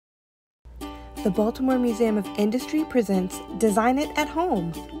The Baltimore Museum of Industry presents Design It at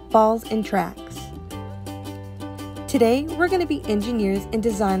Home, Balls and Tracks. Today, we're going to be engineers and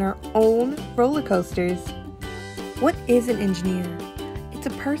design our own roller coasters. What is an engineer? It's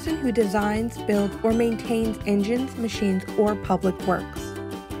a person who designs, builds, or maintains engines, machines, or public works.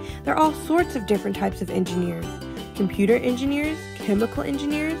 There are all sorts of different types of engineers: computer engineers, chemical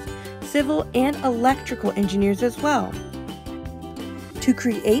engineers, civil and electrical engineers as well. To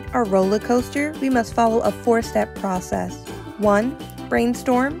create our roller coaster, we must follow a 4-step process. 1.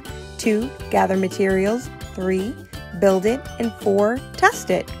 Brainstorm. 2. Gather materials. 3. Build it. And 4.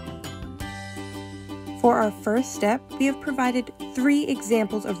 Test it. For our first step, we have provided 3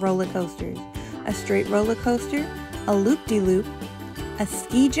 examples of roller coasters: a straight roller coaster, a loop-de-loop, a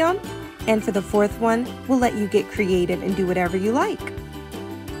ski jump, and for the 4th one, we'll let you get creative and do whatever you like.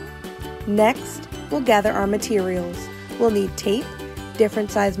 Next, we'll gather our materials. We'll need tape,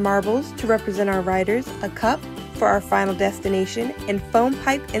 different size marbles to represent our riders, a cup for our final destination, and foam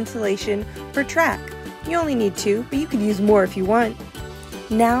pipe insulation for track. You only need 2, but you could use more if you want.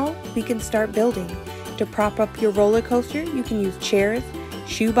 Now we can start building. To prop up your roller coaster, you can use chairs,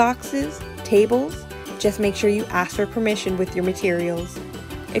 shoe boxes, tables. Just make sure you ask for permission with your materials.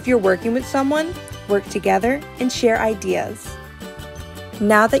 If you're working with someone, work together and share ideas.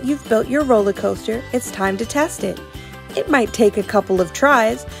 Now that you've built your roller coaster, it's time to test it. It might take a couple of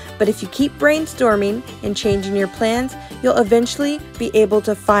tries, but if you keep brainstorming and changing your plans, you'll eventually be able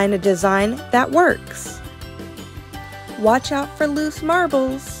to find a design that works. Watch out for loose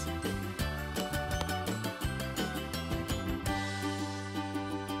marbles.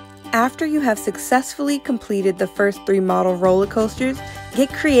 After you have successfully completed the first 3 model roller coasters, get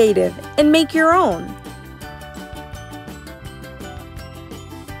creative and make your own.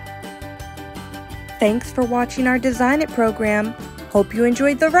 Thanks for watching our Design It program. Hope you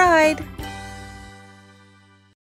enjoyed the ride.